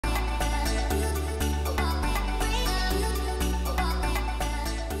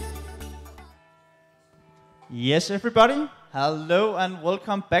Yes, everybody. Hello and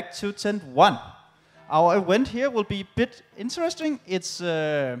welcome back to Tent 1. Our event here will be a bit interesting. It's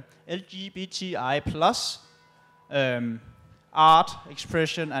LGBTI plus art,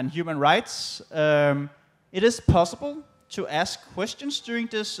 expression and human rights. It is possible to ask questions during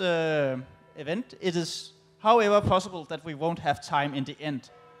this event. It is, however, possible that we won't have time in the end.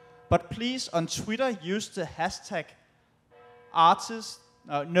 But please, on Twitter, use the hashtag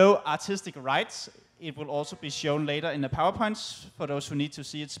no artistic rights. It will also be shown later in the PowerPoints for those who need to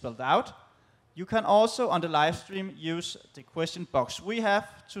see it spelled out. You can also, on the live stream, use the question box we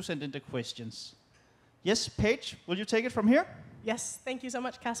have to send in the questions. Yes, Paige, will you take it from here? Yes, thank you so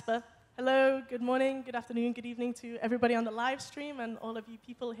much, Casper. Hello, good morning, good afternoon, good evening to everybody on the live stream and all of you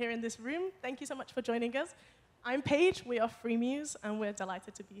people here in this room. Thank you so much for joining us. I'm Paige, we are Freemuse, and we're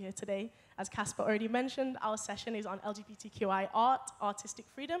delighted to be here today. As Casper already mentioned, our session is on LGBTQI art, artistic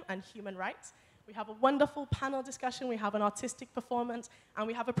freedom, and human rights. We have a wonderful panel discussion, we have an artistic performance, and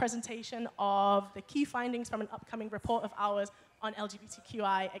we have a presentation of the key findings from an upcoming report of ours on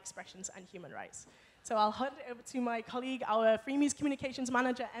LGBTQI expressions and human rights. So I'll hand it over to my colleague, our Freemuse Communications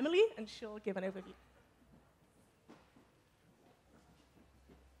Manager, Emily, and she'll give an overview.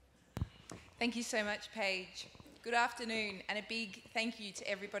 Thank you so much, Paige. Good afternoon, and a big thank you to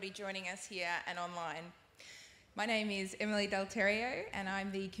everybody joining us here and online. My name is Emily Delterio, and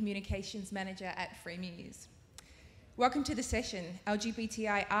I'm the Communications Manager at Freemuse. Welcome to the session,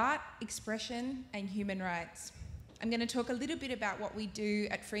 LGBTI Art, Expression and Human Rights. I'm going to talk a little bit about what we do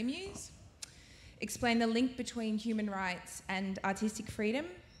at Freemuse, explain the link between human rights and artistic freedom,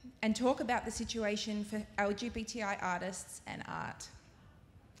 and talk about the situation for LGBTI artists and art.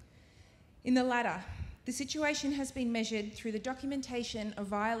 In the latter, the situation has been measured through the documentation of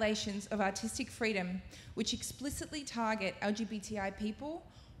violations of artistic freedom which explicitly target LGBTI people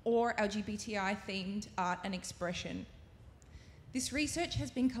or LGBTI-themed art and expression. This research has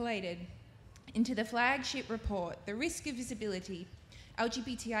been collated into the flagship report, The Risk of Visibility,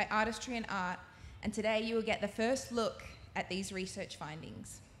 LGBTI Artistry and Art, and today you will get the first look at these research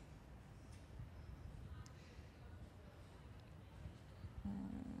findings.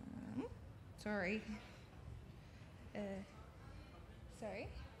 Sorry.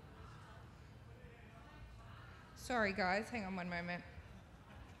 Sorry, guys. Hang on one moment.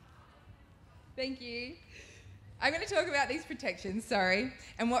 Thank you. I'm going to talk about these protections,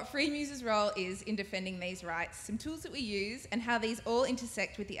 and what Freemuse's role is in defending these rights, some tools that we use, and how these all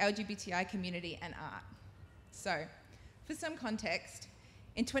intersect with the LGBTI community and art. So, for some context,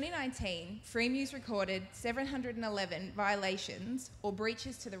 in 2019, Freemuse recorded 711 violations or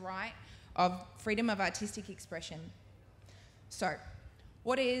breaches to the right of freedom of artistic expression. So,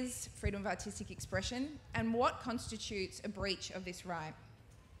 what is freedom of artistic expression and what constitutes a breach of this right?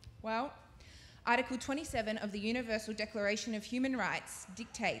 Well, Article 27 of the Universal Declaration of Human Rights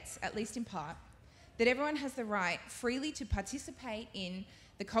dictates, at least in part, that everyone has the right freely to participate in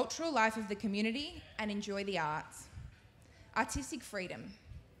the cultural life of the community and enjoy the arts. Artistic freedom,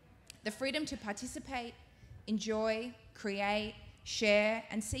 the freedom to participate, enjoy, create, share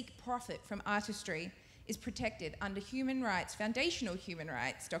and seek profit from artistry is protected under human rights, foundational human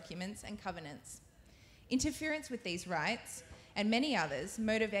rights documents and covenants. Interference with these rights and many others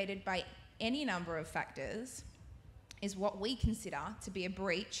motivated by any number of factors is what we consider to be a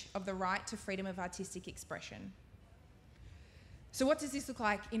breach of the right to freedom of artistic expression. So what does this look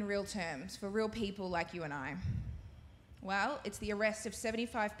like in real terms for real people like you and I? Well, it's the arrest of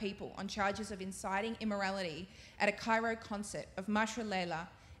 75 people on charges of inciting immorality at a Cairo concert of Mashra Leila,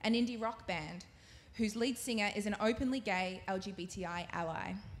 an indie rock band whose lead singer is an openly gay LGBTI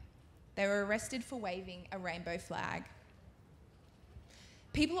ally. They were arrested for waving a rainbow flag.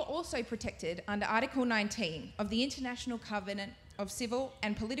 People are also protected under Article 19 of the International Covenant of Civil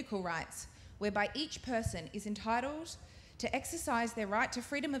and Political Rights, whereby each person is entitled to exercise their right to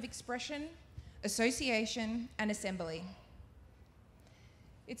freedom of expression, association and assembly.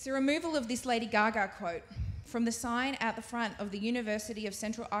 It's the removal of this Lady Gaga quote from the sign out the front of the University of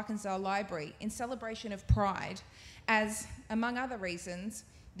Central Arkansas Library in celebration of Pride, as, among other reasons,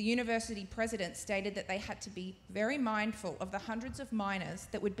 the university president stated that they had to be very mindful of the hundreds of minors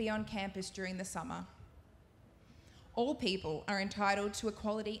that would be on campus during the summer. All people are entitled to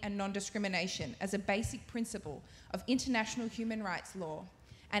equality and non-discrimination as a basic principle of international human rights law,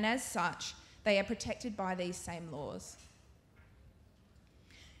 and as such, they are protected by these same laws.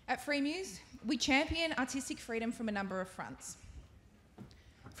 At Freemuse, we champion artistic freedom from a number of fronts.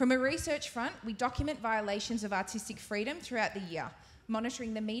 From a research front, we document violations of artistic freedom throughout the year,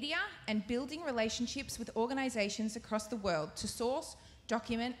 monitoring the media and building relationships with organisations across the world to source,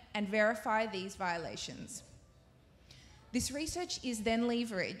 document and verify these violations. This research is then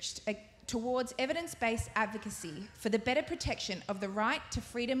leveraged towards evidence-based advocacy for the better protection of the right to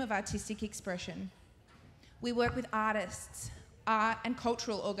freedom of artistic expression. We work with artists, art and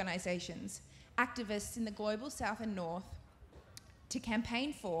cultural organisations, activists in the global south and north to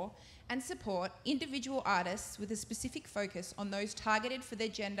campaign for and support individual artists with a specific focus on those targeted for their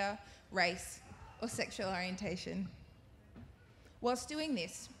gender, race or sexual orientation. We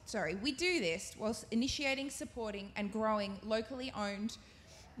do this whilst initiating, supporting and growing locally owned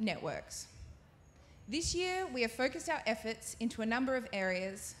networks. This year, we have focused our efforts into a number of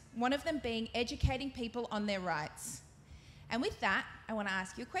areas, one of them being educating people on their rights. And with that, I want to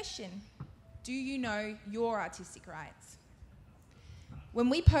ask you a question. Do you know your artistic rights? When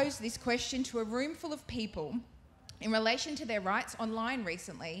we posed this question to a room full of people in relation to their rights online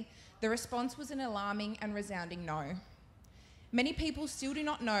recently, the response was an alarming and resounding no. Many people still do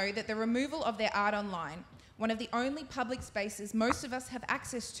not know that the removal of their art online, one of the only public spaces most of us have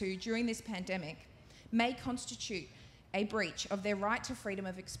access to during this pandemic, may constitute a breach of their right to freedom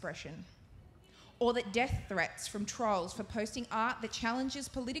of expression. Or that death threats from trolls for posting art that challenges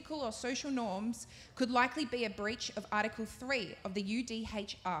political or social norms could likely be a breach of Article 3 of the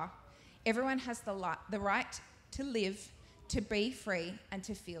UDHR. Everyone has the right to live, to be free, and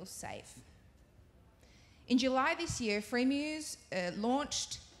to feel safe. In July this year, Freemuse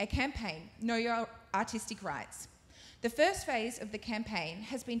launched a campaign, Know Your Artistic Rights. The first phase of the campaign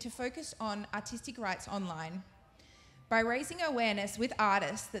has been to focus on artistic rights online. By raising awareness with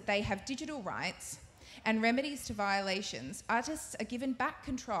artists that they have digital rights and remedies to violations, artists are given back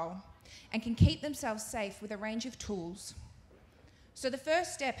control and can keep themselves safe with a range of tools. So the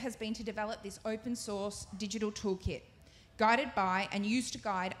first step has been to develop this open source digital toolkit, guided by and used to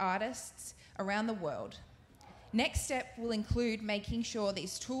guide artists around the world. Next step will include making sure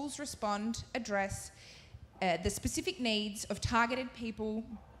these tools address the specific needs of targeted people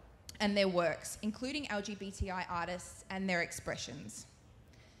and their works, including LGBTI artists and their expressions.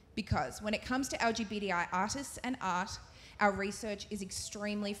 Because when it comes to LGBTI artists and art, our research is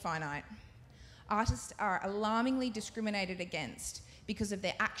extremely finite. Artists are alarmingly discriminated against because of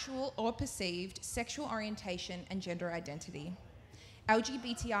their actual or perceived sexual orientation and gender identity.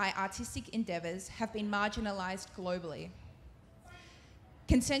 LGBTI artistic endeavours have been marginalised globally.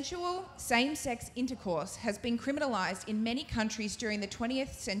 Consensual same-sex intercourse has been criminalised in many countries during the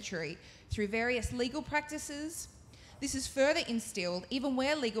 20th century through various legal practices. This is further instilled even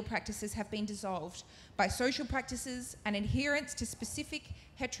where legal practices have been dissolved by social practices and adherence to specific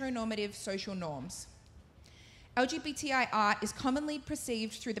heteronormative social norms. LGBTI art is commonly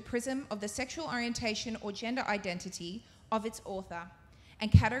perceived through the prism of the sexual orientation or gender identity of its author and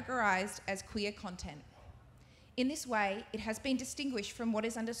categorised as queer content. In this way, it has been distinguished from what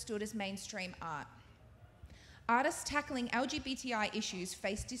is understood as mainstream art. Artists tackling LGBTI issues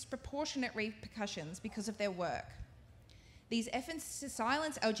face disproportionate repercussions because of their work. These efforts to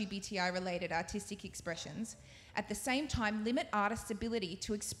silence LGBTI-related artistic expressions at the same time limit artists' ability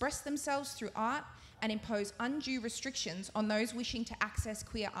to express themselves through art and impose undue restrictions on those wishing to access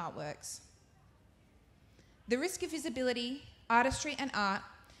queer artworks. The risk of visibility, artistry and art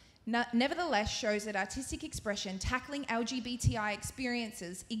nevertheless shows that artistic expression tackling LGBTI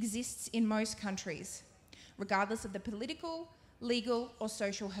experiences exists in most countries, regardless of the political, legal or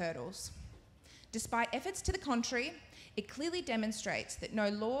social hurdles. Despite efforts to the contrary, it clearly demonstrates that no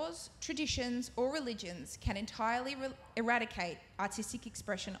laws, traditions or religions can entirely eradicate artistic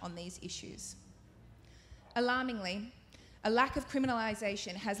expression on these issues. Alarmingly, a lack of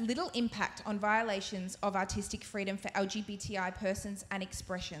criminalisation has little impact on violations of artistic freedom for LGBTI persons and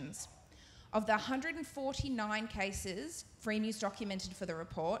expressions. Of the 149 cases Freemuse documented for the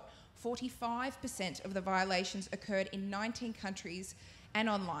report, 45% of the violations occurred in 19 countries and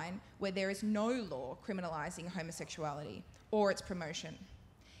online where there is no law criminalising homosexuality or its promotion.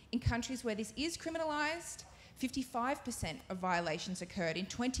 In countries where this is criminalised, 55% of violations occurred in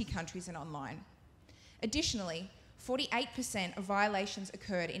 20 countries and online. Additionally, 48% of violations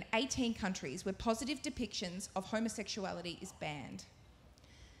occurred in 18 countries where positive depictions of homosexuality is banned.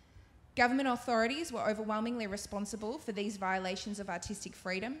 Government authorities were overwhelmingly responsible for these violations of artistic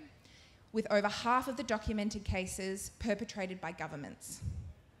freedom, with over half of the documented cases perpetrated by governments.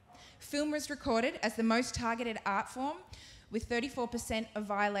 Film was recorded as the most targeted art form, with 34% of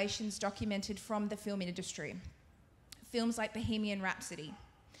violations documented from the film industry. Films like Bohemian Rhapsody,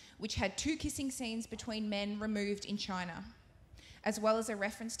 which had 2 kissing scenes between men removed in China, as well as a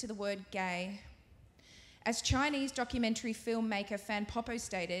reference to the word gay. As Chinese documentary filmmaker Fan Popo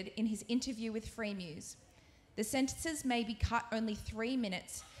stated in his interview with Freemuse, the sentences may be cut only 3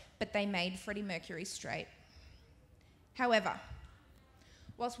 minutes, but they made Freddie Mercury straight. However,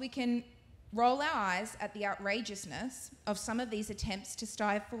 whilst we can roll our eyes at the outrageousness of some of these attempts to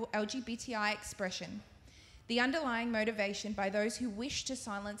stifle LGBTI expression, the underlying motivation by those who wish to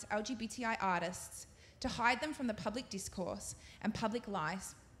silence LGBTI artists, to hide them from the public discourse and public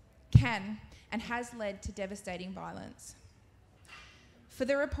life, can and has led to devastating violence. For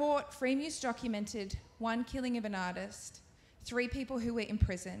the report, Freemuse documented 1 killing of an artist, 3 people who were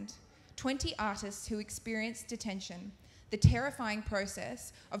imprisoned, 20 artists who experienced detention, the terrifying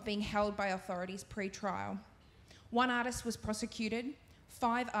process of being held by authorities pre-trial. 1 artist was prosecuted,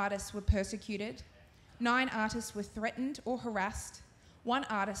 5 artists were persecuted, 9 artists were threatened or harassed, 1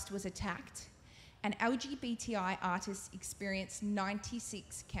 artist was attacked, and LGBTI artists experienced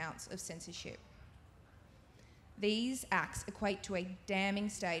 96 counts of censorship. These acts equate to a damning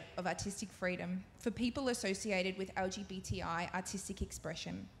state of artistic freedom for people associated with LGBTI artistic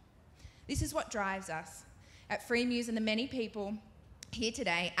expression. This is what drives us at Freemuse and the many people here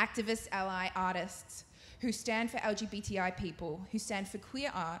today, activists, ally, artists, who stand for LGBTI people, who stand for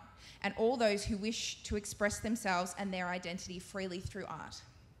queer art, and all those who wish to express themselves and their identity freely through art.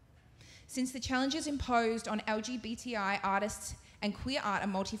 Since the challenges imposed on LGBTI artists and queer art are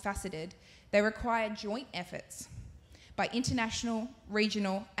multifaceted, they require joint efforts by international,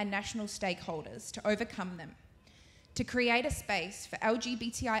 regional, and national stakeholders to overcome them, to create a space for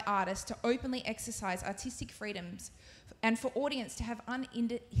LGBTI artists to openly exercise artistic freedoms and for audience to have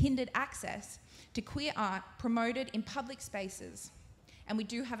unhindered access to queer art promoted in public spaces. And we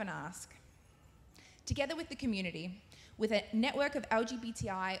do have an ask. Together with the community, with a network of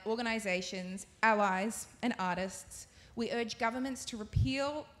LGBTI organisations, allies, and artists, we urge governments to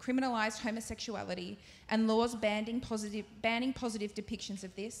repeal criminalised homosexuality and laws banning positive depictions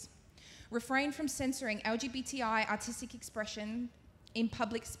of this, refrain from censoring LGBTI artistic expression in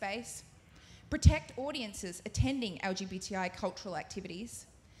public space, protect audiences attending LGBTI cultural activities,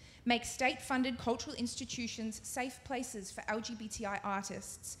 make state-funded cultural institutions safe places for LGBTI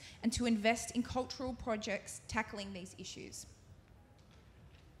artists, and to invest in cultural projects tackling these issues.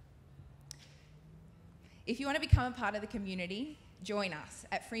 If you want to become a part of the community, join us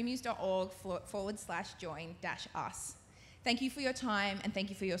at freemuse.org/join-us. Thank you for your time and thank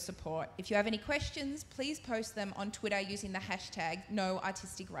you for your support. If you have any questions, please post them on Twitter using the hashtag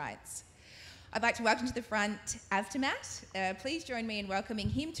 #NoArtisticRights. I'd like to welcome to the front Eventet. Please join me in welcoming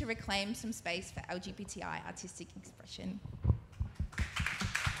him to reclaim some space for LGBTI artistic expression.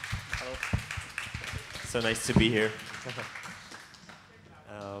 Hello. So nice to be here.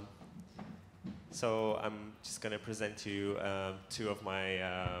 So I'm just going to present to you 2 of my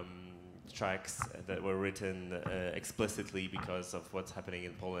tracks that were written explicitly because of what's happening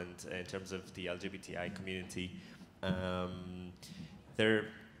in Poland in terms of the LGBTI community. They're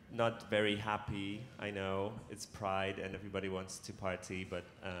not very happy, I know. It's Pride and everybody wants to party, but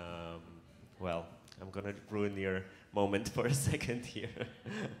well, I'm going to ruin your moment for a second here.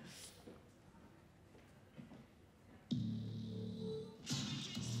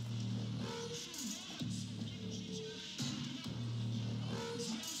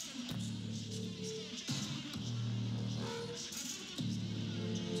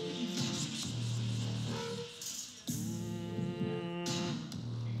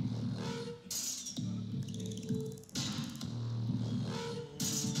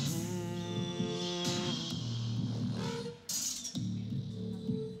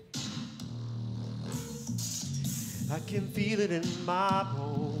 I can feel it in my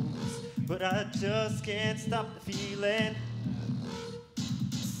bones, but I just can't stop the feeling.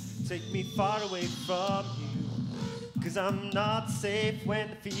 Take me far away from you, 'cause I'm not safe when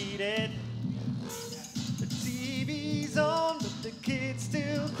defeated. The TV's on, but the kids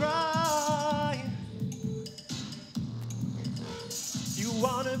still cry. You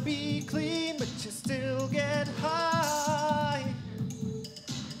wanna be clean, but you still get high.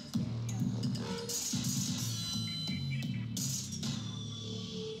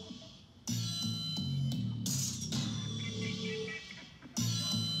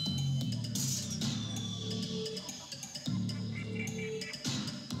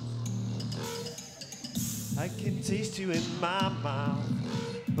 I can taste you in my mouth,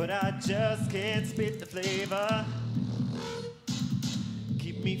 but I just can't spit the flavor.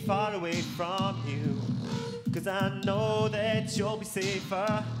 Keep me far away from you, 'cause I know that you'll be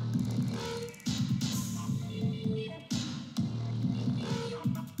safer.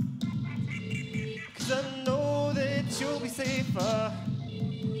 'Cause I know that you'll be safer.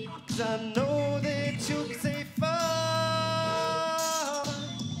 'Cause I know that you'll be safer.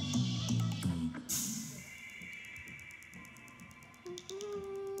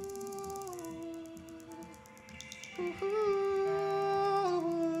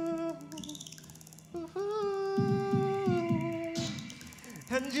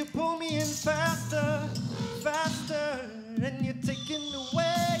 and you pull me in faster, faster, and you're taking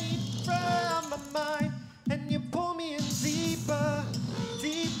away from my mind, and you pull me in deeper,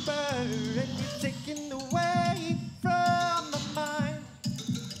 deeper, and you're taking away from my mind,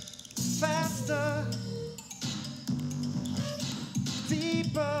 faster,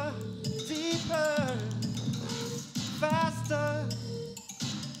 deeper, deeper, faster,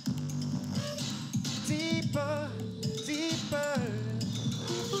 deeper, deeper.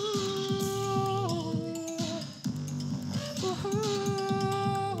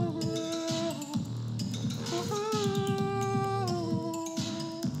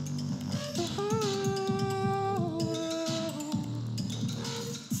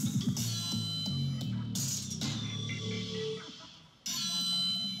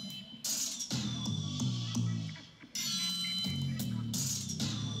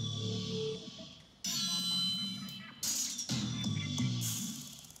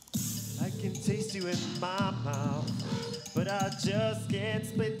 I can taste you in my mouth, but I just can't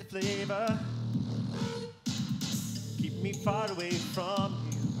split the flavor. Keep me far away from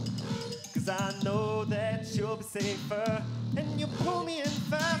you, 'cause I know that you'll be safer. And you pull me in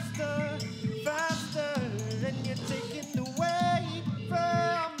faster, faster, and you're taking away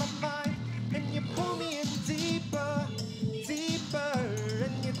from my mind. And you pull me in deeper, deeper,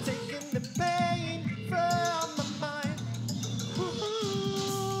 and you're taking the pain from my mind.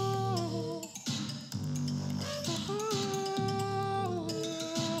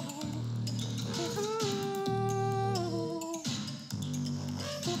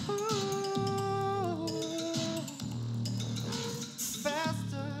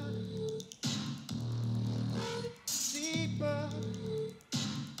 Faster, deeper,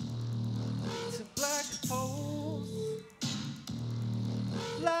 to black holes,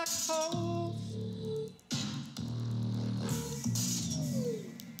 black holes.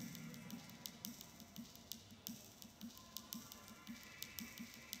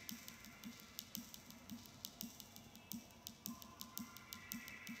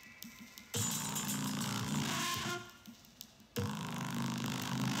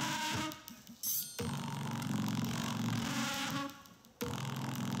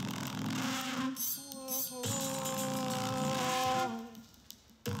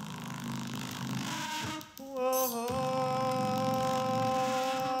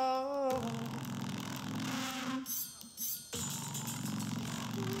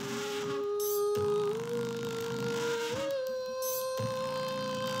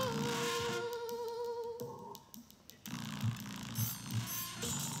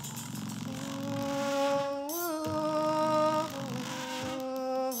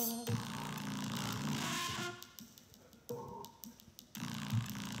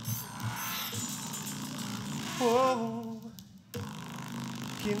 Whoa,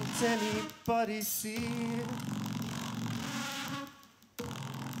 can't anybody see?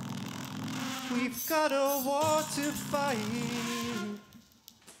 We've got a war to fight,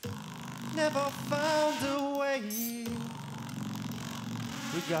 never found a way,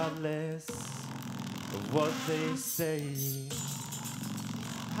 regardless of what they say.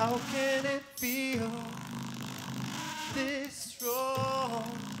 How can it feel this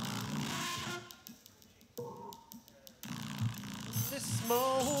strong? This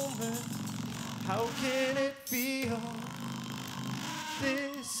moment, how can it feel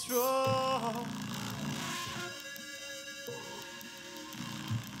this strong?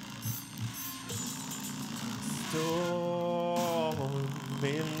 Storm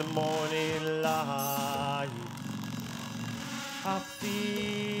in the morning light, I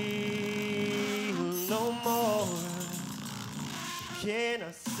feel no more. Can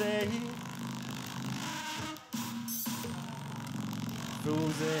I say?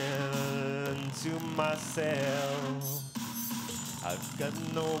 Frozen to myself, I've got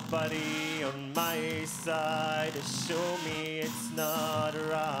nobody on my side to show me it's not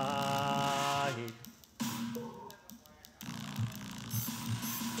right.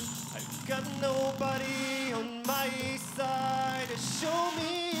 I've got nobody on my side to show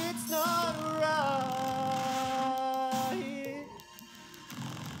me it's not right.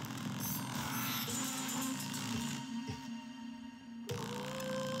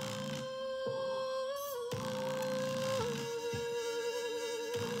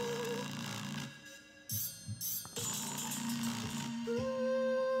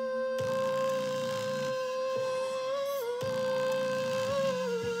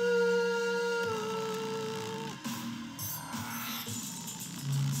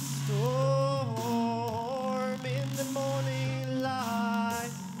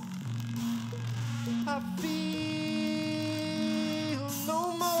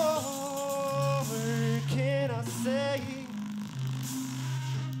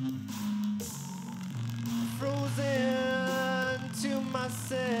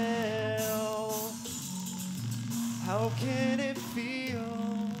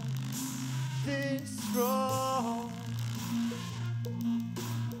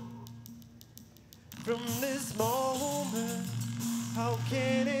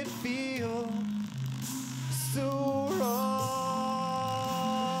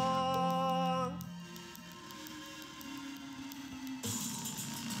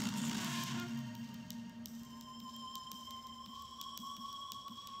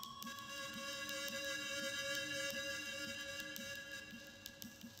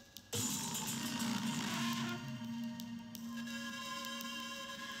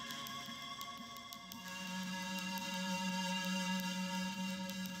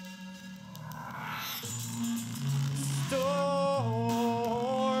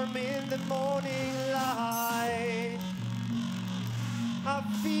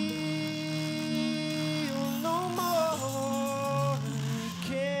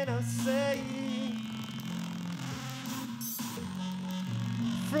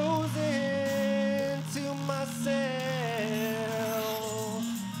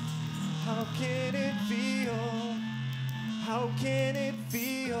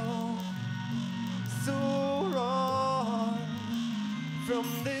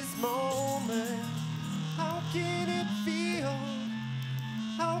 this moment. How can it feel?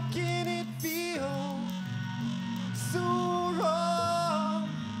 How can it feel so wrong?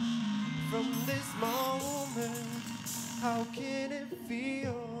 From this moment, how can it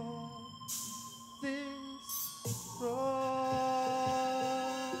feel this wrong?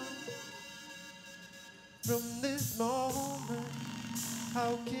 From this moment,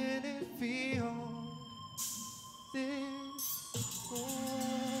 how can it feel this wrong?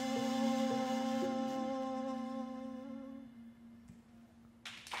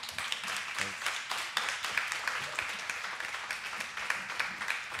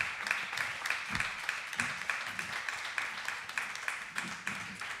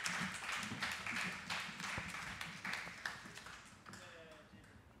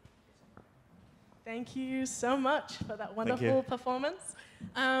 Thank you so much for that wonderful performance.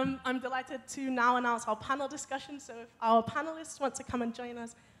 I'm delighted to now announce our panel discussion. So if our panelists want to come and join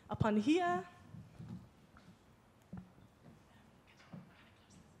us up on here.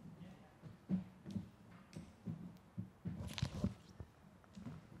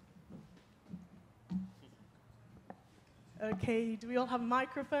 Okay, do we all have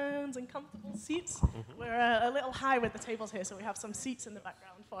microphones and comfortable seats? We're a little high with the tables here, so we have some seats in the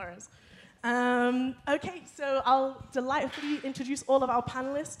background for us. Okay, so I'll delightfully introduce all of our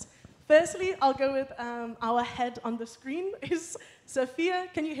panelists. Firstly, I'll go with our head on the screen. Is Sophia?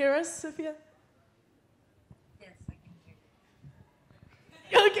 Can you hear us, Sophia? Yes, I can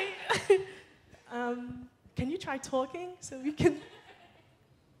hear you. Okay. Can you try talking so we can...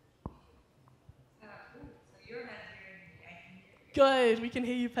 Good, we can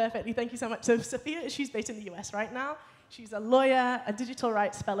hear you perfectly. Thank you so much. So Sophia, she's based in the US right now. She's a lawyer, a digital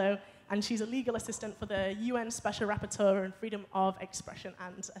rights fellow, and she's a legal assistant for the UN Special Rapporteur on Freedom of Expression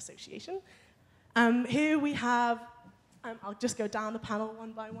and Association. Here we have, I'll just go down the panel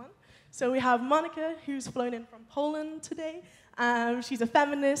one by one. So we have Monica, who's flown in from Poland today. She's a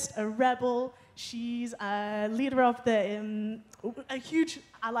feminist, a rebel. She's a leader of the, a huge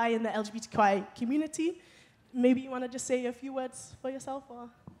ally in the LGBTI community. Maybe you want to just say a few words for yourself, or?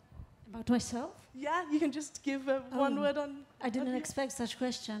 About myself? Yeah, you can just give one word on... I didn't expect such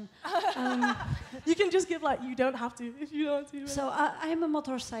question. You can just give, like, you don't have to, if you don't want to. So I'm a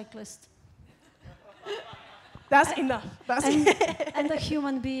motorcyclist. That's enough. That's and a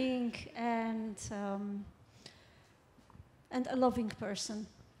human being, and a loving person.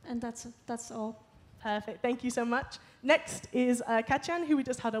 And that's all. Perfect. Thank you so much. Next is Kachan, who we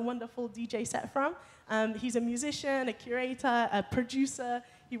just had a wonderful DJ set from. He's a musician, a curator, a producer.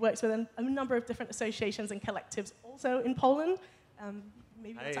 He works with a number of different associations and collectives also in Poland.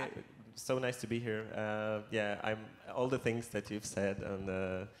 Maybe so nice to be here. Yeah, I'm all the things that you've said,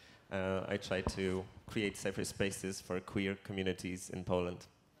 and I try to create safer spaces for queer communities in Poland.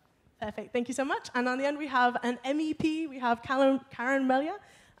 Perfect. Thank you so much. And on the end, we have an MEP. We have Karen Melia.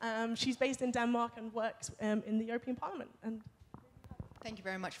 She's based in Denmark and works in the European Parliament. And thank you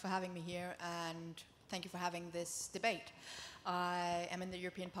very much for having me here, and thank you for having this debate. I am in the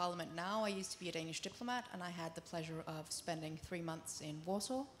European Parliament now. I used to be a Danish diplomat, and I had the pleasure of spending 3 months in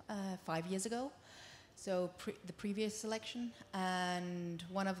Warsaw 5 years ago, so the previous election. And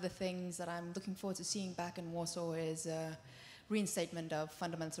one of the things that I'm looking forward to seeing back in Warsaw is reinstatement of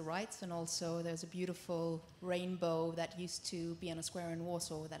fundamental rights, and also there's a beautiful rainbow that used to be on a square in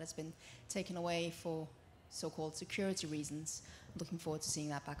Warsaw that has been taken away for so-called security reasons. I'm looking forward to seeing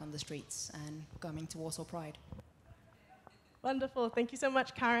that back on the streets and coming to Warsaw Pride. Wonderful. Thank you so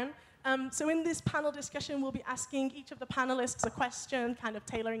much, Karen. So in this panel discussion, we'll be asking each of the panelists a question, kind of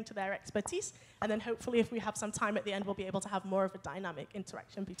tailoring to their expertise, and then hopefully if we have some time at the end, we'll be able to have more of a dynamic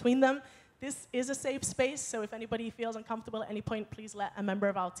interaction between them. This is a safe space, so if anybody feels uncomfortable at any point, please let a member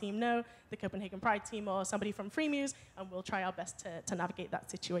of our team know, the Copenhagen Pride team or somebody from Freemuse, and we'll try our best to navigate that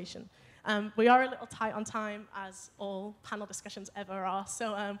situation. We are a little tight on time, as all panel discussions ever are,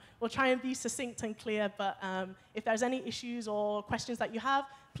 so we'll try and be succinct and clear, but if there's any issues or questions that you have,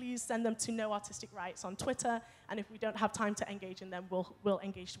 please send them to No Artistic Rights on Twitter, and if we don't have time to engage in them, we'll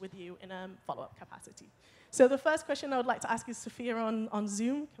engage with you in a follow-up capacity. So the first question I would like to ask is Sophia on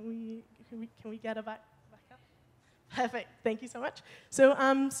Zoom. Can we get her back up? Perfect. Thank you so much. So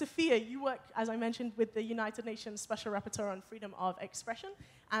Sophia, you work, as I mentioned, with the United Nations Special Rapporteur on Freedom of Expression,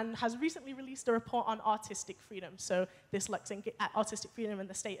 and has recently released a report on artistic freedom. So this looks at artistic freedom and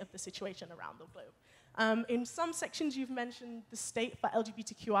the state of the situation around the globe. In some sections, you've mentioned the state for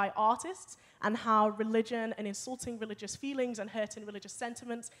LGBTQI artists and how religion and insulting religious feelings and hurting religious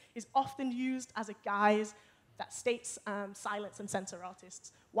sentiments is often used as a guise that states silence and censor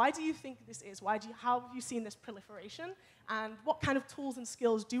artists. Why do you think this is? How have you seen this proliferation? And what kind of tools and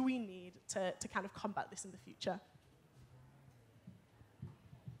skills do we need to kind of combat this in the future?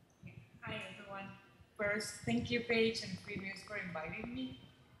 Hi, everyone. First, thank you, Paige and Freemuse, for inviting me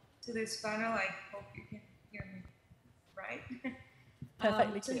to this panel. I hope you can hear me right.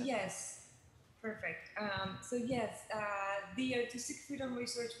 Perfectly clear. So yes, perfect. The Artistic Freedom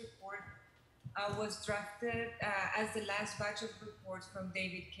Research Report was drafted as the last batch of reports from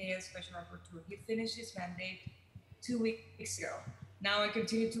David Kay as Special Rapporteur. He finished his mandate 2 weeks ago. Now I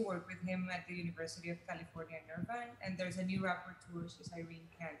continue to work with him at the University of California in Irvine, and there's a new rapporteur, she's Irene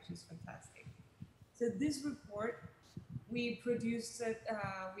Kent, she's fantastic. So this report, we produced it,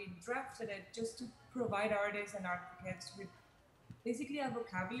 we drafted it just to provide artists and advocates with basically a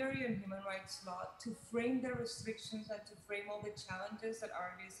vocabulary on human rights law to frame the restrictions and to frame all the challenges that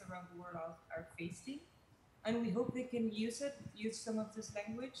artists around the world are facing. And we hope they can use some of this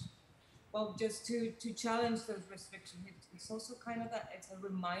language, well, just to challenge those restrictions. It's also kind of it's a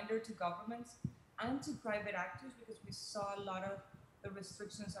reminder to governments and to private actors, because we saw a lot of the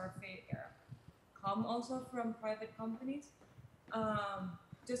restrictions come also from private companies,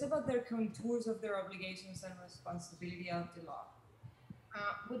 just about their contours of their obligations and responsibility of the law.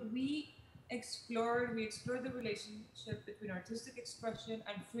 What we explored the relationship between artistic expression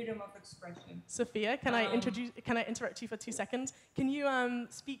and freedom of expression. Sophia, can I interrupt you for 2 seconds? Can you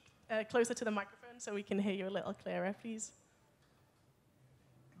speak closer to the microphone so we can hear you a little clearer, please?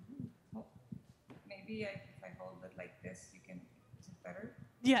 Maybe if I hold it like this, is it better?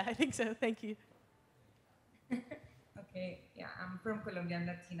 Yeah, I think so, thank you. Okay, yeah, I'm from Colombia and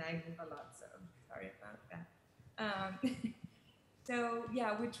Latina, I move a lot, so sorry about that. So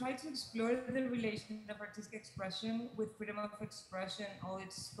yeah, we try to explore the relation of artistic expression with freedom of expression, all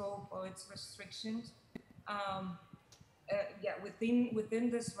its scope, all its restrictions. Within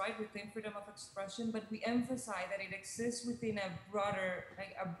this right, within freedom of expression, but we emphasize that it exists within a broader,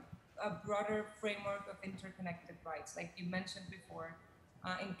 a broader framework of interconnected rights, like you mentioned before,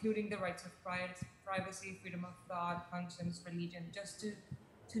 including the rights of privacy, freedom of thought, conscience, religion, just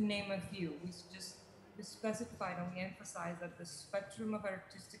to name a few. We specified and we emphasize that the spectrum of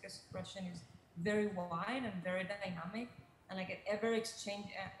artistic expression is very wide and very dynamic, and ever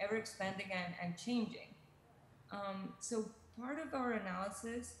expanding and changing. So part of our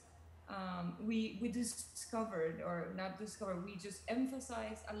analysis, we discovered, or not discovered, we just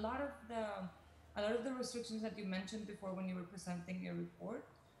emphasized a lot of the restrictions that you mentioned before when you were presenting your report,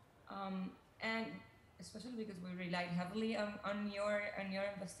 and especially because we relied heavily on your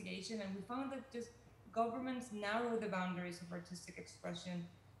investigation, and we found that just governments narrow the boundaries of artistic expression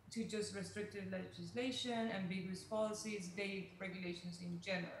to just restrictive legislation, ambiguous policies, vague regulations in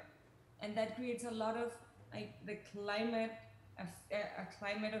general, and that creates a lot of a climate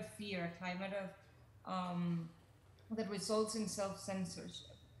of fear, a climate of that results in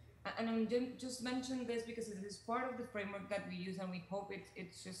self-censorship. And I'm just mentioning this because it is part of the framework that we use, and we hope it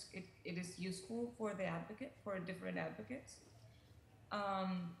is useful for different advocates.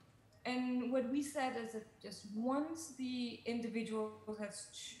 And what we said is that just once the individual has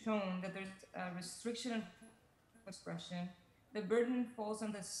shown that there's a restriction of expression, the burden falls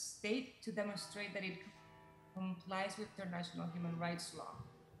on the state to demonstrate that it complies with international human rights law.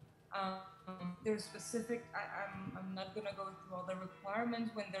 There's specific, I'm not gonna go through all the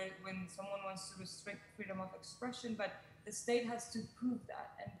requirements when someone wants to restrict freedom of expression, but the state has to prove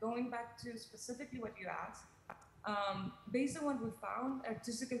that. And going back to specifically what you asked, based on what we found,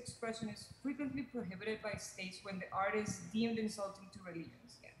 artistic expression is frequently prohibited by states when the art is deemed insulting to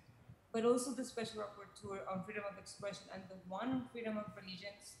religions. Yeah. But also the Special Rapporteur on freedom of expression and the one on freedom of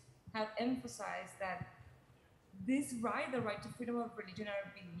religions have emphasized that this right, the right to freedom of religion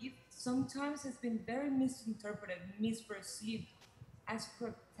or belief, sometimes has been very misinterpreted, misperceived as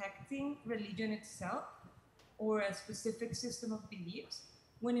protecting religion itself or a specific system of beliefs,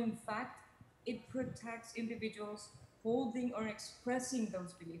 when in fact it protects individuals holding or expressing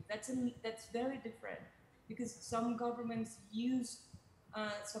those beliefs. That's very different, because some governments use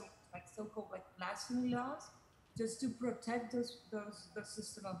some so-called blasphemy laws just to protect the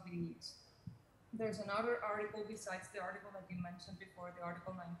system of beliefs. There's another article besides the article that you mentioned before, the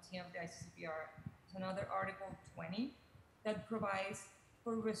Article 19 of the ICCPR. There's another Article 20 that provides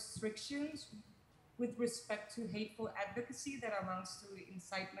for restrictions with respect to hateful advocacy that amounts to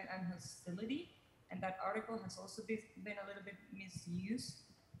incitement and hostility. And that article has also been a little bit misused.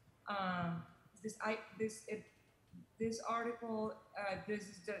 This article,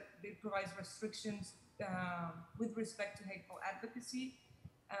 it provides restrictions with respect to hateful advocacy,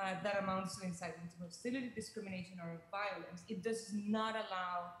 that amounts to incitement to hostility, discrimination, or violence. It does not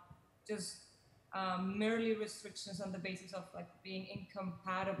allow just merely restrictions on the basis of like being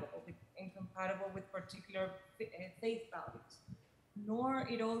incompatible with particular faith values, nor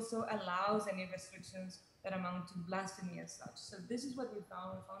it also allows any restrictions that amount to blasphemy as such. So this is what we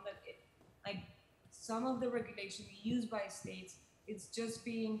found. We found that like some of the regulation used by states, it's just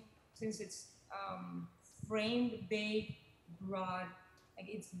being, since it's framed vague, broad, like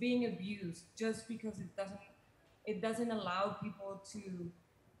it's being abused just because it doesn't allow people to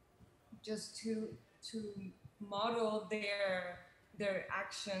just to model their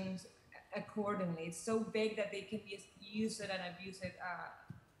actions accordingly. It's so big that they can use it and abuse it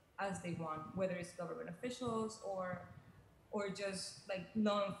as they want, whether it's government officials or just like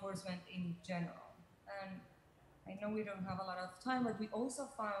law enforcement in general. And I know we don't have a lot of time, but we also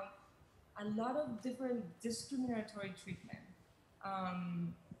found a lot of different discriminatory treatment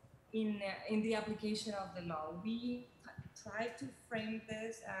in the application of the law. We tried to frame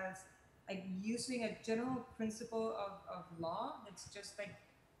this as like using a general principle of law that's just like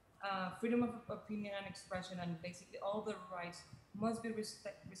freedom of opinion and expression, and basically all the rights must be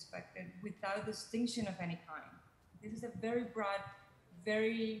respected without distinction of any kind. This is a very broad,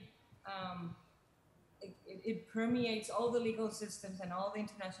 very it permeates all the legal systems and all the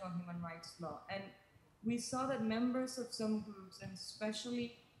international human rights law. And we saw that members of some groups, and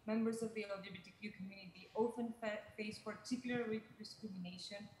especially members of the LGBTQ community, often face particular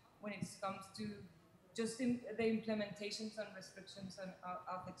discrimination when it comes to just the implementations and restrictions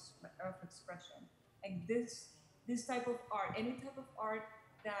of expression. And this type of art, any type of art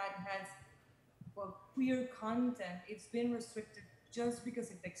that has queer content, it's been restricted just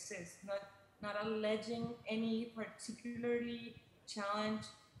because it exists, not alleging any particularly challenge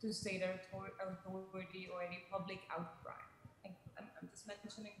to state authority or any public outcry. I'm just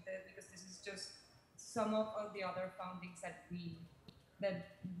mentioning that because this is just some of the other foundings that we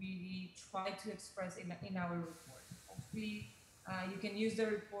try to express in our report. Hopefully, you can use the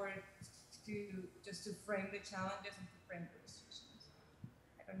report to frame the challenges and to frame the restrictions.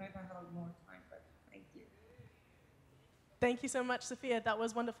 I don't know if I have more time, but thank you. Thank you so much, Sophia. That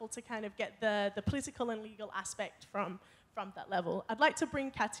was wonderful to kind of get the political and legal aspect from that level. I'd like to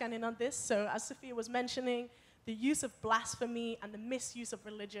bring Katjan in on this. So as Sophia was mentioning, the use of blasphemy and the misuse of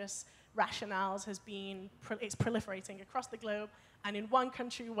religious rationales it's proliferating across the globe. And in one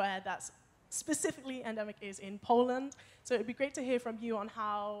country where that's specifically endemic is in Poland. So it'd be great to hear from you on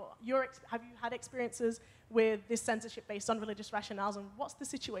how have you had experiences with this censorship based on religious rationales, and what's the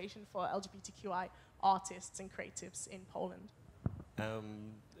situation for LGBTQI artists and creatives in Poland?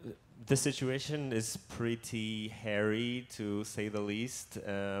 The situation is pretty hairy, to say the least.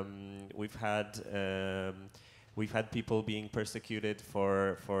 We've had people being persecuted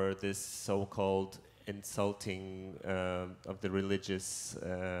for this so-called insulting of the religious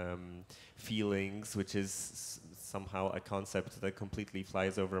feelings, which is somehow a concept that completely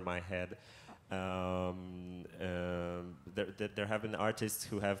flies over my head. There have been artists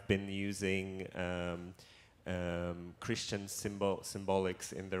who have been using Christian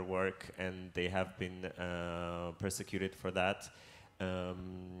symbolics in their work, and they have been persecuted for that.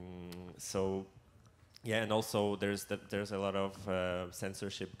 So, yeah, and also there's a lot of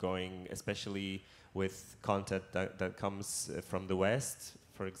censorship going, especially with content that comes from the West.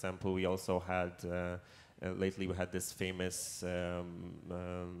 For example, we also had lately we had this famous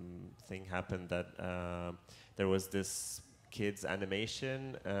thing happen that there was this kids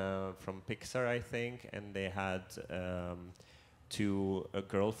animation from Pixar, I think, and they had two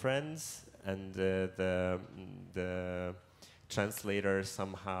girlfriends, and the translator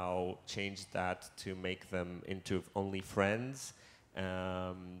somehow changed that to make them into only friends,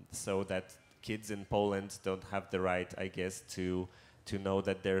 so that kids in Poland don't have the right, I guess, to know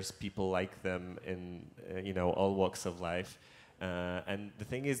that there's people like them in all walks of life. And the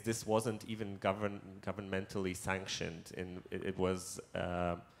thing is, this wasn't even governmentally sanctioned. It was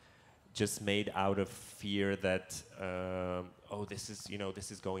just made out of fear that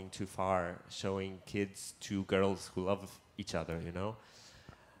this is going too far, showing kids two girls who love each other,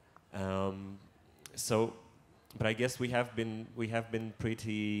 So, but I guess we have been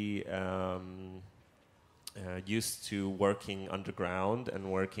pretty used to working underground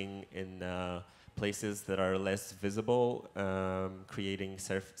and working in places that are less visible, creating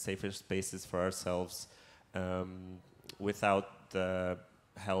safer spaces for ourselves without the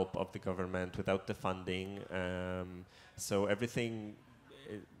help of the government, without the funding. So everything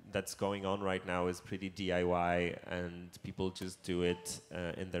that's going on right now is pretty DIY, and people just do it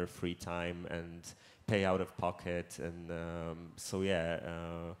in their free time and pay out of pocket. And so yeah,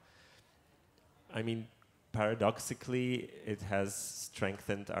 I mean, paradoxically, it has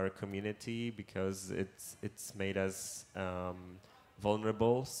strengthened our community because it's made us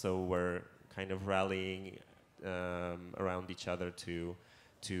vulnerable. So we're kind of rallying around each other to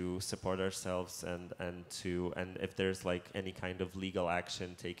support ourselves, and if there's like any kind of legal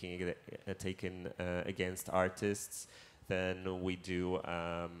action taken against artists, then we do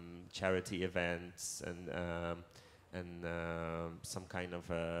charity events and some kind of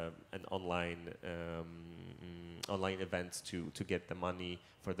an online event to get the money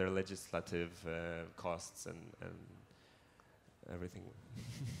for their legislative costs and everything.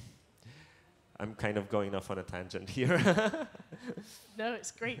 I'm kind of going off on a tangent here. No,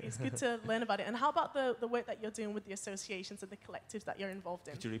 it's great. It's good to learn about it. And how about the work that you're doing with the associations and the collectives that you're involved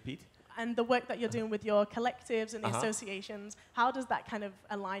in? Could you repeat? And the work that you're doing with your collectives and the associations, how does that kind of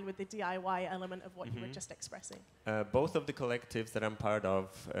align with the DIY element of what you were just expressing? Both of the collectives that I'm part of,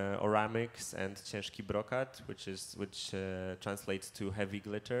 Oramics and Ciężki Brokat, which translates to heavy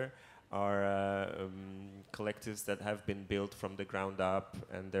glitter, are collectives that have been built from the ground up,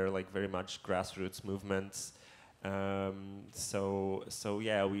 and they're like very much grassroots movements. So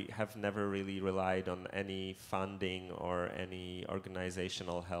yeah, we have never really relied on any funding or any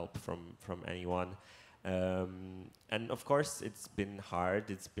organizational help from anyone. And of course, it's been hard.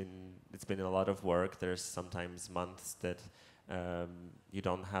 It's been a lot of work. There's sometimes months that you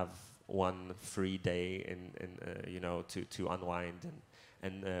don't have one free day to unwind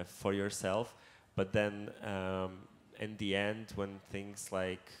and for yourself. But then in the end, when things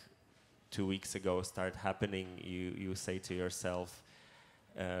like 2 weeks ago start happening, you say to yourself,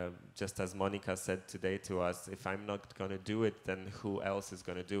 just as Monica said today to us, if I'm not going to do it, then who else is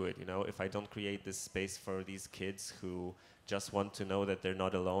going to do it? You know, if I don't create this space for these kids who just want to know that they're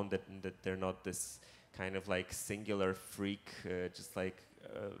not alone, that they're not this kind of like singular freak, just like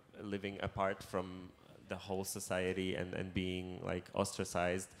living apart from the whole society and being like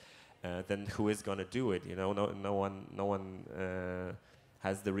ostracized, then who is going to do it? You know, no one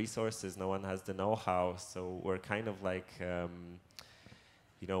has the resources, no one has the know-how, so we're kind of like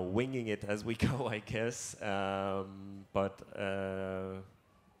winging it as we go, I guess. But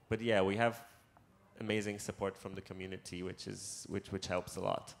yeah, we have amazing support from the community, which helps a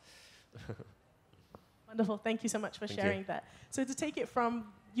lot. Wonderful. Thank you so much for sharing that. So to take it from,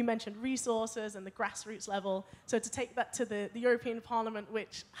 you mentioned resources and the grassroots level, so to take that to the European Parliament,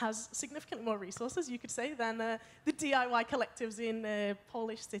 which has significantly more resources, you could say, than the DIY collectives in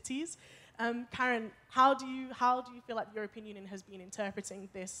Polish cities. Karen, how do you feel like the European Union has been interpreting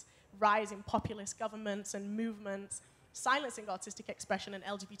this rise in populist governments and movements silencing artistic expression in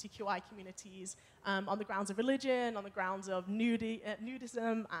LGBTQI communities on the grounds of religion, on the grounds of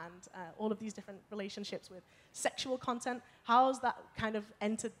nudism, and all of these different relationships with sexual content? How has that kind of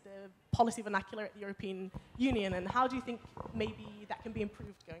entered the policy vernacular at the European Union, and how do you think maybe that can be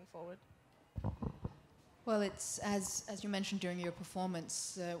improved going forward? Well, it's as you mentioned during your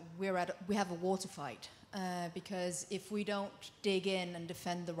performance, we have a water fight because if we don't dig in and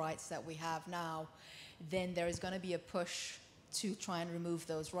defend the rights that we have now, then there is going to be a push to try and remove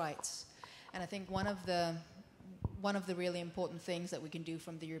those rights. And I think one of the really important things that we can do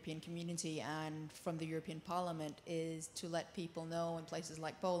from the European community and from the European Parliament is to let people know in places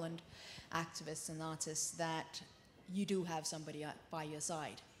like Poland, activists and artists, that you do have somebody by your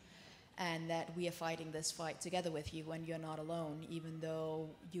side, and that we are fighting this fight together with you, and you're not alone, even though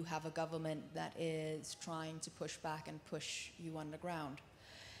you have a government that is trying to push back and push you underground.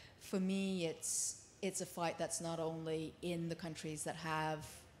 For me, it's a fight that's not only in the countries that have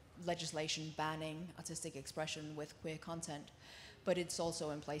legislation banning artistic expression with queer content, but it's also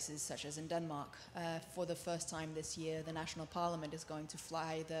in places such as in Denmark. For the first time this year, the National Parliament is going to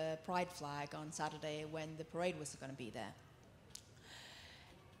fly the Pride flag on Saturday when the parade was going to be there.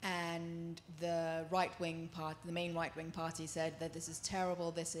 And the main right-wing party said that this is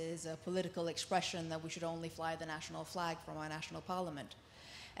terrible, this is a political expression, that we should only fly the national flag from our national parliament.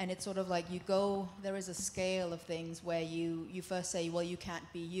 And it's sort of like there is a scale of things where you first say, well, you can't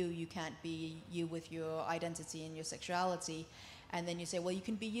be you with your identity and your sexuality. And then you say, well, you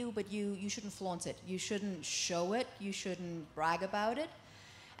can be you, but you shouldn't flaunt it. You shouldn't show it. You shouldn't brag about it,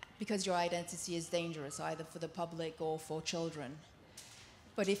 because your identity is dangerous, either for the public or for children.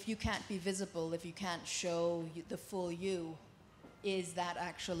 But if you can't be visible, if you can't show the full you, is that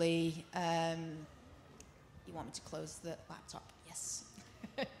actually... you want me to close the laptop? Yes.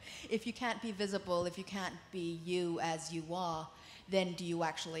 If you can't be visible, if you can't be you as you are, then do you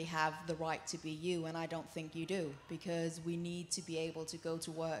actually have the right to be you? And I don't think you do, because we need to be able to go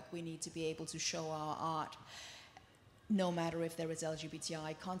to work, we need to be able to show our art, no matter if there is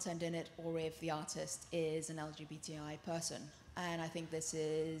LGBTI content in it or if the artist is an LGBTI person. And I think this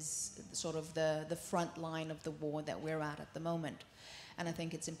is sort of the front line of the war that we're at the moment. And I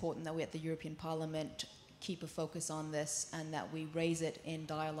think it's important that we at the European Parliament keep a focus on this and that we raise it in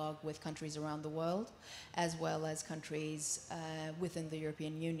dialogue with countries around the world, as well as countries within the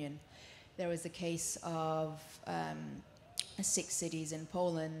European Union. There was a case of 6 cities in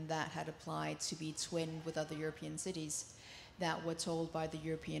Poland that had applied to be twinned with other European cities that were told by the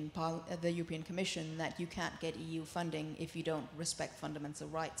European Commission that you can't get EU funding if you don't respect fundamental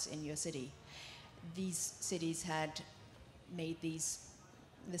rights in your city. These cities had made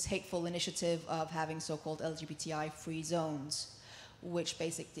this hateful initiative of having so-called LGBTI-free zones, which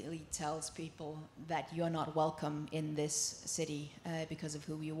basically tells people that you're not welcome in this city because of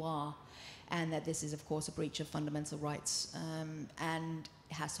who you are, and that this is, of course, a breach of fundamental rights, and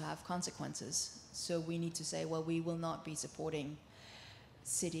it has to have consequences. So we need to say, well, we will not be supporting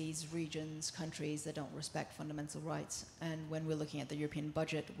cities, regions, countries that don't respect fundamental rights. And when we're looking at the European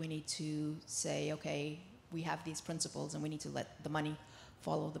budget, we need to say, okay, we have these principles and we need to let the money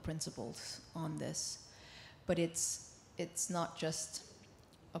follow the principles on this. But it's not just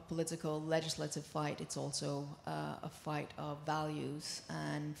a political legislative fight, it's also a fight of values.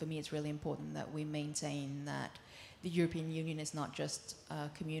 And for me, it's really important that we maintain that the European Union is not just a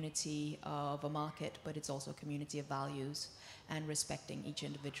community of a market, but it's also a community of values, and respecting each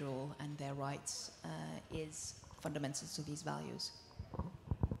individual and their rights is fundamental to these values.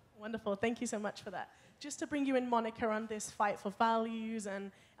 Wonderful, thank you so much for that. Just to bring you in, Monica, on this fight for values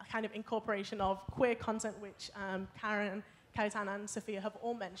and a kind of incorporation of queer content, which Karen, Kaitan, and Sophia have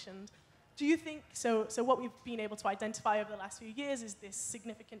all mentioned. Do you think, so what we've been able to identify over the last few years is this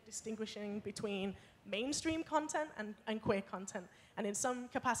significant distinguishing between mainstream content and queer content. And in some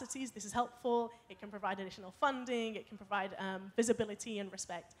capacities, this is helpful. It can provide additional funding. It can provide visibility and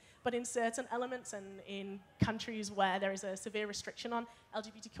respect. But in certain elements and in countries where there is a severe restriction on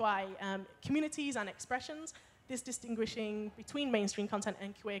LGBTQI communities and expressions, this distinguishing between mainstream content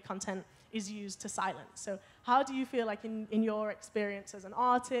and queer content is used to silence. So how do you feel like in your experience as an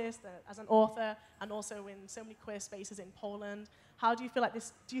artist, as an author, and also in so many queer spaces in Poland, how do you feel like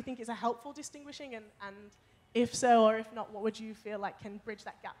this, do you think it's a helpful distinguishing? And if so, or if not, what would you feel like can bridge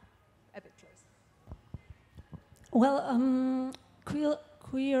that gap a bit closer? Well,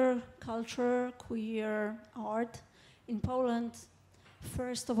 queer culture, queer art in Poland,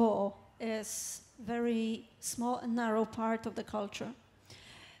 first of all, is very small and narrow part of the culture.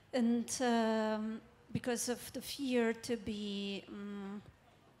 And because of the fear to be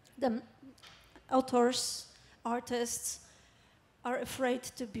the authors, artists are afraid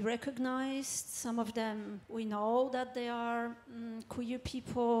to be recognized. Some of them, we know that they are queer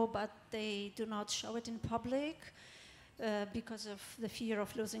people, but they do not show it in public because of the fear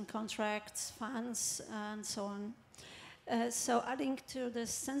of losing contracts, fans, and so on. So adding to the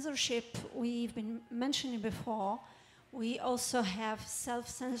censorship we've been mentioning before, we also have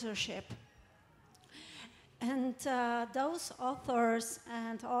self-censorship. And those authors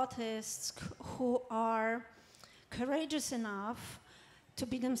and artists who are courageous enough to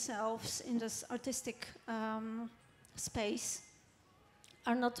be themselves in this artistic space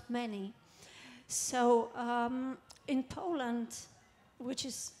are not many. So in Poland, which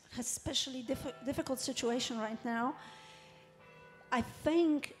has especially difficult situation right now, I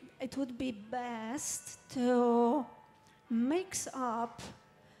think it would be best to mix up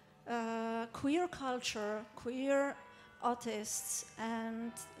queer culture, queer artists,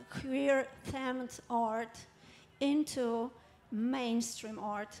 and queer-themed art into mainstream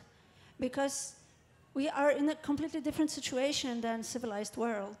art, because we are in a completely different situation than civilized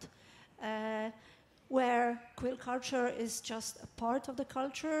world, where queer culture is just a part of the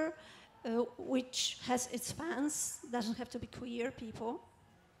culture, which has its fans, doesn't have to be queer people,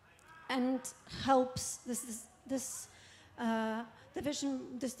 and helps this division,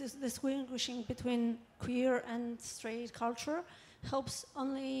 this distinguishing between queer and straight culture, helps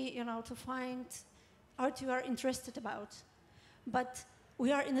only, to find art you are interested about. But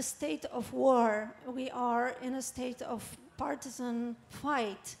we are in a state of war. We are in a state of partisan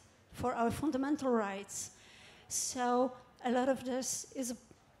fight for our fundamental rights. So a lot of this is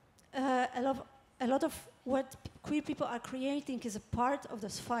a lot of what queer people are creating is a part of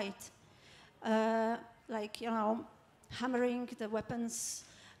this fight. Like, hammering the weapons.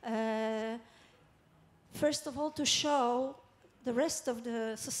 First of all, to show the rest of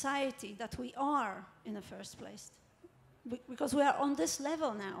the society that we are in the first place. because we are on this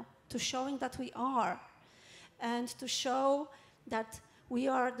level now, to showing that we are, and to show that we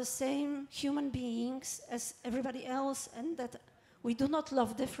are the same human beings as everybody else, and that we do not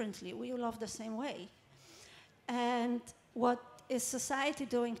love differently, we love the same way. And what is society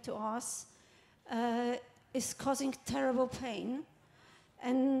doing to us is causing terrible pain,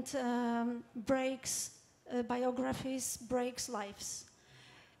 and breaks biographies, breaks lives.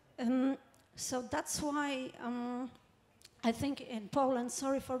 So that's why I think in Poland,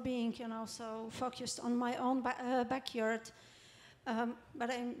 sorry for being, so focused on my own backyard, but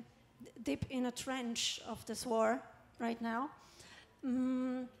I'm deep in a trench of this war right now,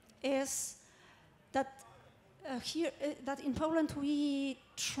 is that that in Poland we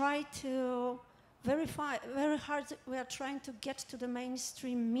try to very hard, we are trying to get to the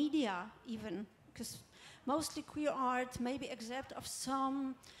mainstream media even, because mostly queer art, maybe except of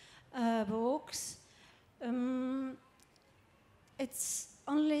some books, it's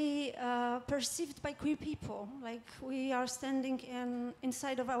only perceived by queer people, like we are standing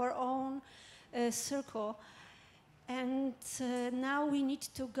inside of our own circle. And now we need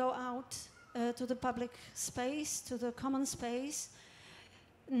to go out to the public space, to the common space.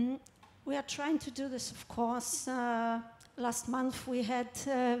 We are trying to do this, of course. Last month we had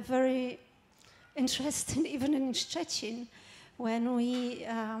very interesting, even in Szczecin, when we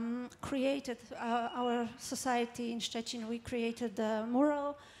created our society in Szczecin, we created a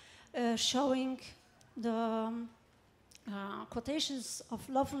mural showing the quotations of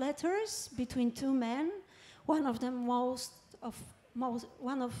love letters between two men. One of them,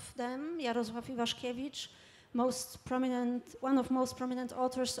 Jarosław Iwaszkiewicz, one of most prominent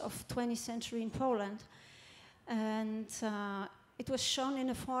authors of 20th century in Poland, and it was shown in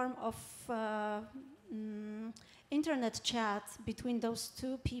a form of internet chat between those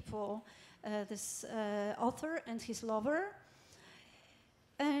two people, this author and his lover.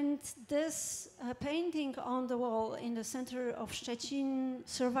 And this painting on the wall in the center of Szczecin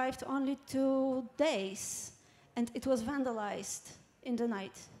survived only 2 days, and it was vandalized in the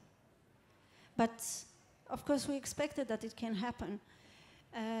night. But of course we expected that it can happen.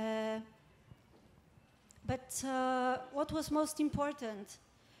 But what was most important,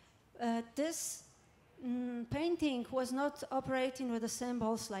 this painting was not operating with the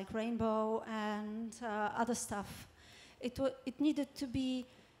symbols like rainbow and other stuff. It needed to be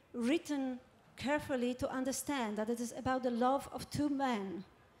written carefully to understand that it is about the love of two men.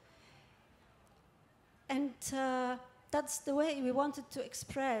 And that's the way we wanted to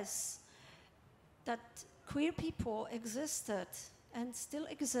express that queer people existed and still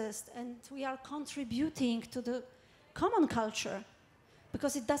exist, and we are contributing to the common culture,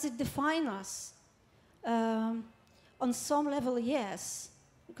 because it doesn't define us. On some level, yes,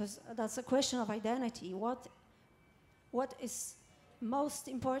 because that's a question of identity. What is most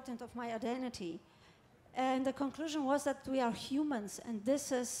important of my identity? And the conclusion was that we are humans, and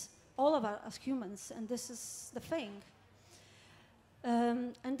this is all of us as humans, and this is the thing.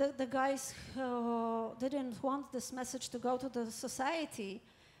 And the guys who didn't want this message to go to the society,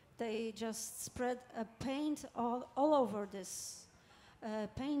 they just spread a paint all over this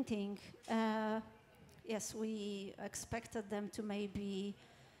painting. Yes, we expected them to maybe,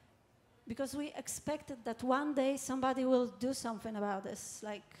 because we expected that one day somebody will do something about this,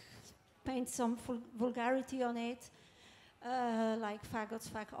 like paint some vulgarity on it, like faggots,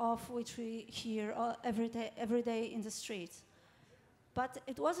 fuck off, which we hear every day in the street. But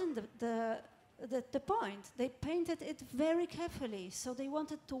it wasn't the point. They painted it very carefully, so they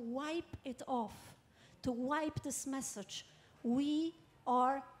wanted to wipe it off, to wipe this message. We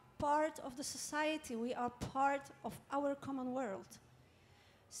are part of the society, we are part of our common world.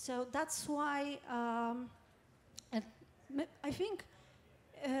 So that's why I think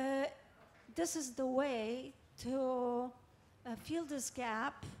this is the way to fill this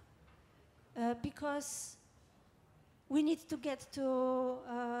gap, because we need to get to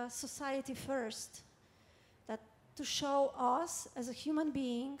society first, that to show us as a human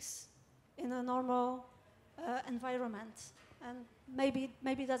beings in a normal environment. And maybe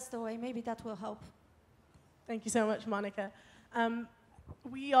that's the way, maybe that will help. Thank you so much, Monica.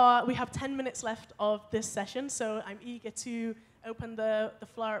 We have 10 minutes left of this session, so I'm eager to open the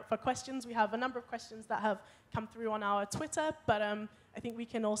floor for questions. We have a number of questions that have come through on our Twitter, but I think we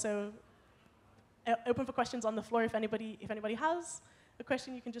can also open for questions on the floor. If anybody has a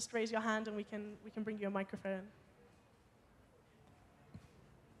question, you can just raise your hand and we can bring you a microphone.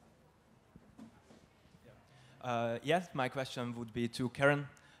 Yes, my question would be to Karen.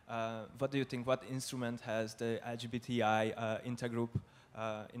 What do you think, what instrument has the LGBTI intergroup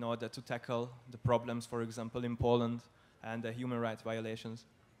in order to tackle the problems, for example, in Poland, and human rights violations?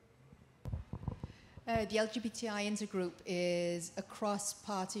 The LGBTI intergroup is a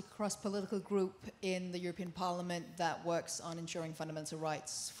cross-party, cross-political group in the European Parliament that works on ensuring fundamental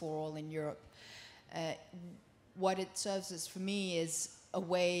rights for all in Europe. What it serves as for me is a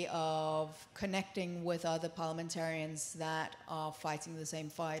way of connecting with other parliamentarians that are fighting the same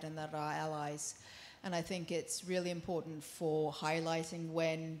fight and that are allies. And I think it's really important for highlighting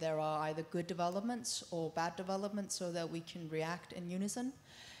when there are either good developments or bad developments so that we can react in unison.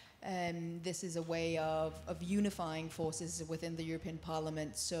 This is a way of unifying forces within the European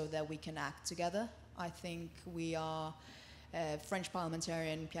Parliament so that we can act together. I think we are, French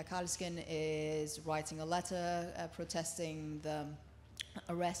parliamentarian Pierre Kalskin is writing a letter protesting the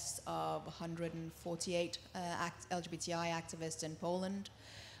arrest of 148 LGBTI activists in Poland.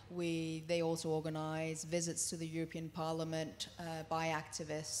 They also organize visits to the European Parliament by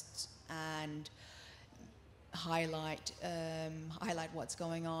activists and highlight what's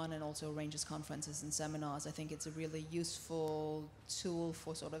going on, and also arranges conferences and seminars. I think it's a really useful tool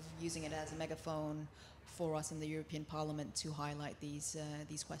for sort of using it as a megaphone for us in the European Parliament to highlight these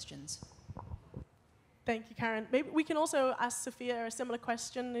questions. Thank you, Karen. Maybe we can also ask Sophia a similar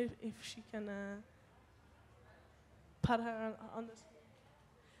question if she can put her on this.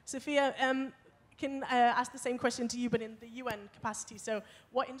 Sophia, can ask the same question to you, but in the UN capacity. So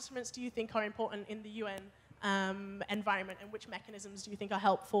what instruments do you think are important in the UN environment, and which mechanisms do you think are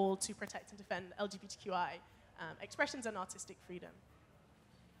helpful to protect and defend LGBTQI expressions and artistic freedom?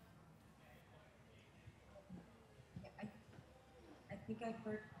 Yeah, I think I've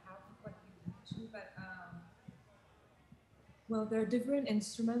heard half of what you mentioned, but well, there are different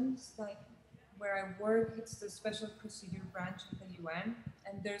instruments. Like where I work, it's the special procedure branch of the UN,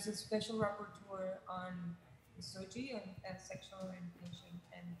 and there's a special rapporteur on misogyny and sexual orientation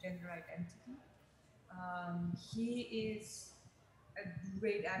and gender identity. He is a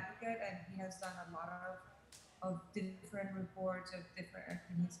great advocate, and he has done a lot of different reports of different,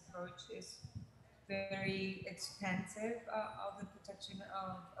 and his approach is very expansive of the protection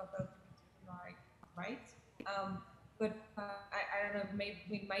of LGBTQI rights. But I don't know, maybe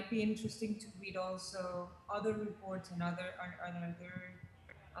it might be interesting to read also other reports and other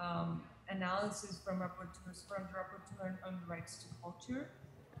analysis from rapporteurs, from the rapporteur on rights to culture,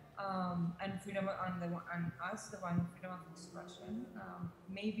 and freedom on us, the one freedom of expression.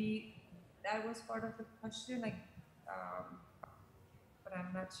 Maybe that was part of the question, like, but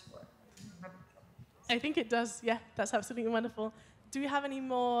I'm not sure. I think it does. Yeah, that's absolutely wonderful. Do we have any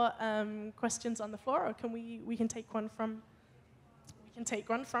more questions on the floor, or can we can take one from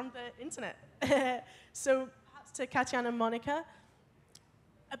the internet? So perhaps to Katjan and Monica,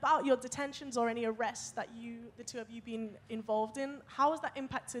 about your detentions or any arrests that the two of you been involved in, how has that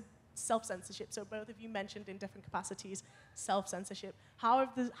impacted self-censorship? So both of you mentioned in different capacities self-censorship.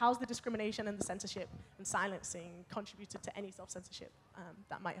 How's the discrimination and the censorship and silencing contributed to any self-censorship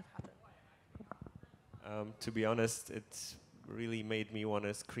that might have happened? To be honest, it really made me want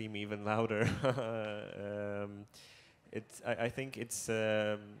to scream even louder. I think it's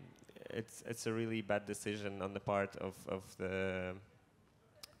a really bad decision on the part of the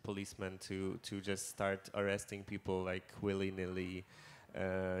policemen to just start arresting people like willy-nilly.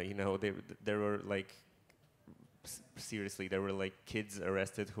 You know, there were like seriously, there were like kids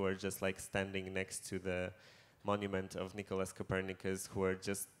arrested who are just like standing next to the monument of Nicholas Copernicus, who are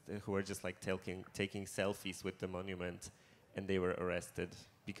just like taking selfies with the monument, and they were arrested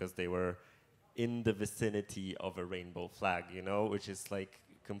because they were in the vicinity of a rainbow flag, you know, which is like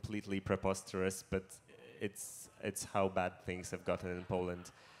completely preposterous, but it's how bad things have gotten in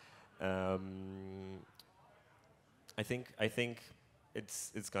Poland. I think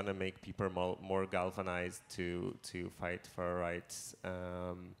it's gonna make people more galvanized to fight for our rights,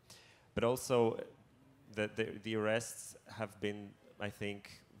 but also the arrests have been, I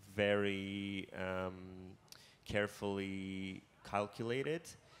think, very carefully calculated,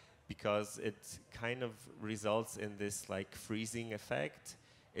 because it kind of results in this like freezing effect.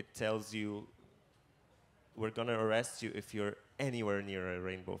 It tells you, we're gonna arrest you if you're anywhere near a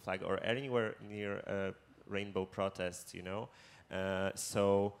rainbow flag or anywhere near a rainbow protest, you know.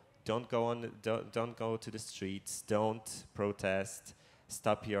 So don't go to the streets, don't protest,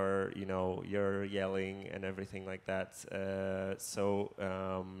 stop your yelling and everything like that.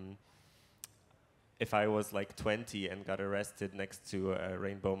 If I was like 20 and got arrested next to a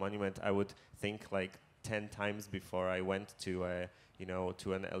rainbow monument, I would think like 10 times before I went to an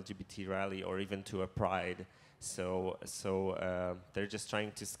LGBT rally or even to a Pride. So they're just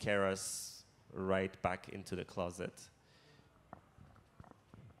trying to scare us right back into the closet.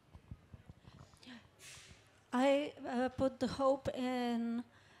 I put the hope in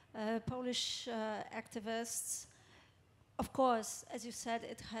Polish activists. Of course, as you said,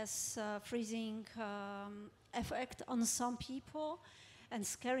 it has freezing effect on some people and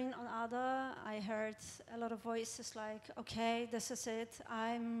scaring on other. I heard a lot of voices like, okay, this is it,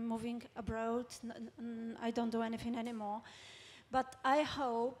 I'm moving abroad, I don't do anything anymore. But I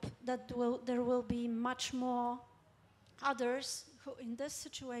hope that there will be much more others who in this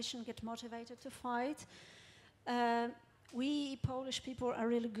situation get motivated to fight. We Polish people are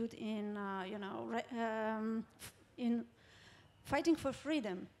really good in, in fighting for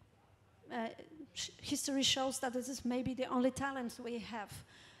freedom. History shows that this is maybe the only talent we have.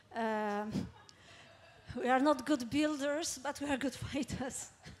 We are not good builders, but we are good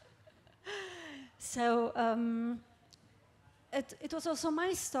fighters. So it was also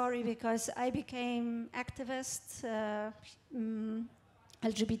my story because I became activist,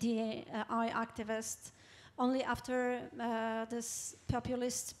 LGBTI activist, only after this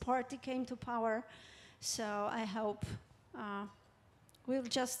populist party came to power. So I hope we'll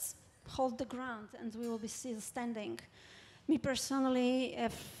just hold the ground and we will be still standing. Me personally,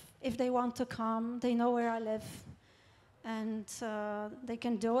 if they want to come, they know where I live, and they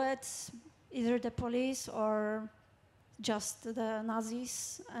can do it, either the police or just the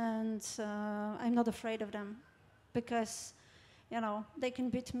Nazis, and I'm not afraid of them, because they can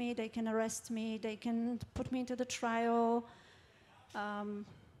beat me, they can arrest me, they can put me into the trial.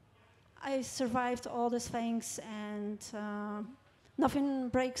 I survived all these things, and nothing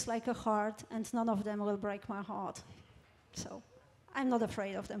breaks like a heart, and none of them will break my heart. So I'm not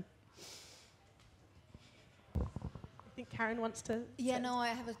afraid of them. I think Karen wants to. Yeah, no, I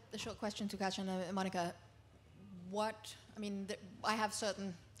have a short question to Katja and Monica. I have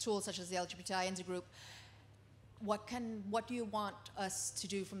certain tools such as the LGBTI intergroup. What do you want us to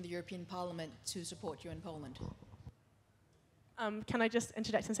do from the European Parliament to support you in Poland? Can I just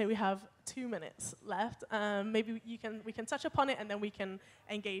interject and say we have 2 minutes left? Maybe we can touch upon it, and then we can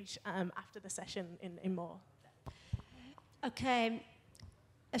engage after the session in more. Okay,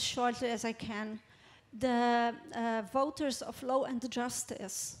 as shortly as I can. The voters of Law and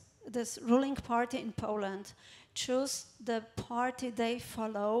Justice, this ruling party in Poland, choose the party they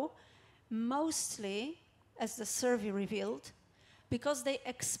follow mostly, as the survey revealed, because they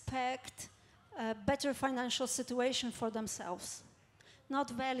expect a better financial situation for themselves. Not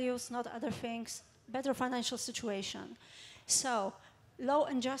values, not other things, better financial situation. So, Law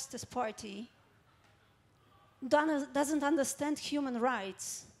and Justice Party doesn't understand human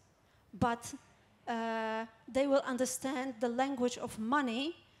rights, but they will understand the language of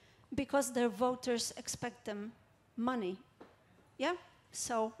money because their voters expect them money. Yeah?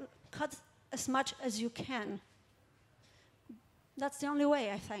 So, cut as much as you can. That's the only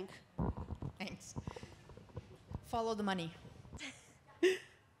way, I think. Thanks. Follow the money.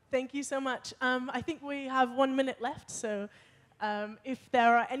 Thank you so much. I think we have 1 minute left, so if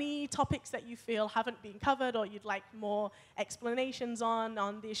there are any topics that you feel haven't been covered or you'd like more explanations on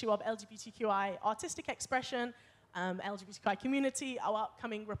the issue of LGBTQI artistic expression, LGBTQI community, our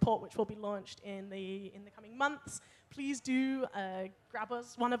upcoming report, which will be launched in the coming months, please do grab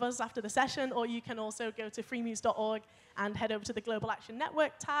one of us after the session, or you can also go to freemuse.org and head over to the Global Action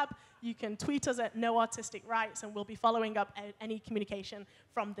Network tab. You can tweet us at No Artistic Rights, and we'll be following up any communication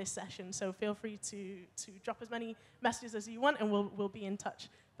from this session. So feel free to drop as many messages as you want, and we'll be in touch.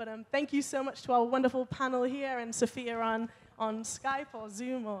 But thank you so much to our wonderful panel here, and Sophia on Skype or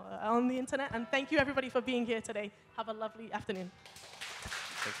Zoom or on the internet. And thank you, everybody, for being here today. Have a lovely afternoon.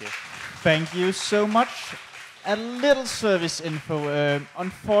 Thank you. Thank you so much. A little service info.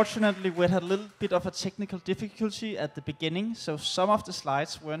 Unfortunately, we had a little bit of a technical difficulty at the beginning, so some of the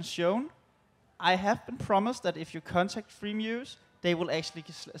slides weren't shown. I have been promised that if you contact Freemuse, they will actually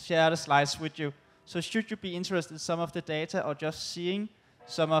share the slides with you. So should you be interested in some of the data or just seeing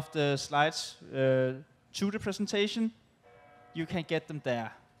some of the slides to the presentation, you can get them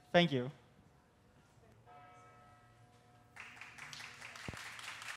there. Thank you.